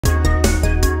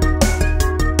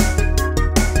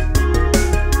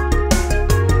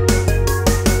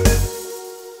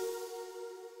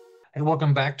And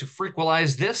welcome back to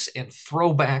Frequelize This and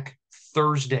Throwback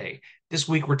Thursday. This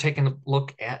week we're taking a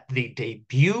look at the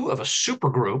debut of a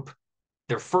supergroup,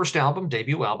 their first album,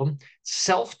 debut album,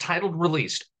 self-titled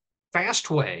released,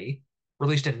 Fastway,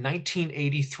 released in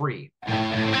 1983.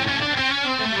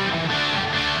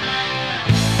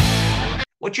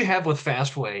 What you have with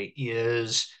Fastway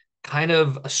is kind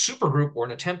of a supergroup or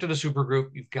an attempt at a supergroup.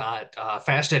 You've got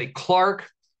Fast Eddie Clarke,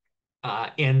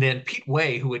 and then Pete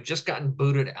Way, who had just gotten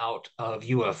booted out of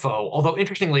UFO. Although,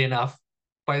 interestingly enough,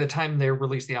 by the time they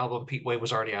released the album, Pete Way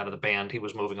was already out of the band. He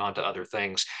was moving on to other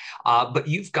things. But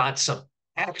you've got some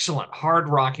excellent hard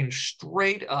rocking,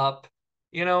 straight up,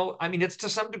 it's to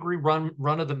some degree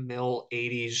run of the mill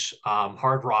 80s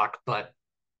hard rock, but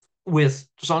with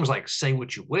songs like Say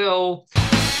What You Will.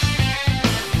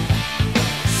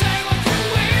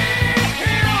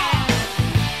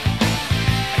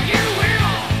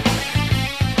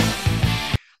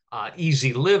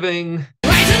 Easy Living.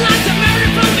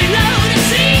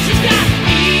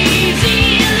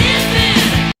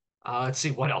 Let's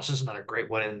see, what else is another great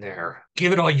one in there?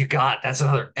 Give It All You Got. That's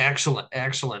another excellent,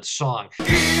 excellent song. Give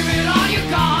it all you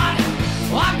got.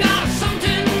 Oh, I've got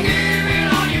something. Give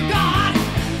it all you got.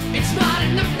 It's not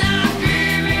enough now.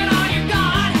 Give it all you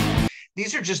got.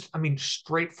 These are just,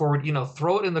 straightforward,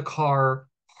 throw it in the car,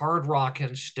 hard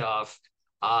rocking stuff.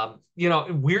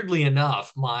 Weirdly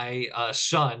enough, my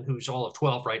son, who's all of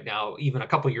 12 right now, even a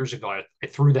couple of years ago, I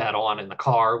threw that on in the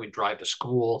car. We'd drive to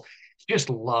school. He just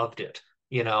loved it.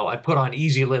 I put on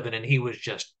Easy Living and he was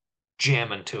just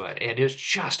jamming to it. And it's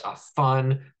just a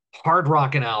fun, hard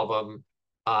rocking album.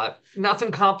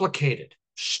 Nothing complicated,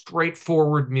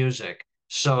 straightforward music.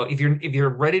 So if you're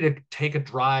ready to take a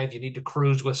drive, you need to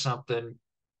cruise with something,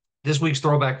 this week's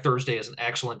Throwback Thursday is an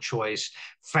excellent choice.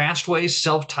 Fastway's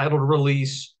self-titled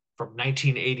release from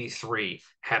 1983.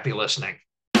 Happy listening.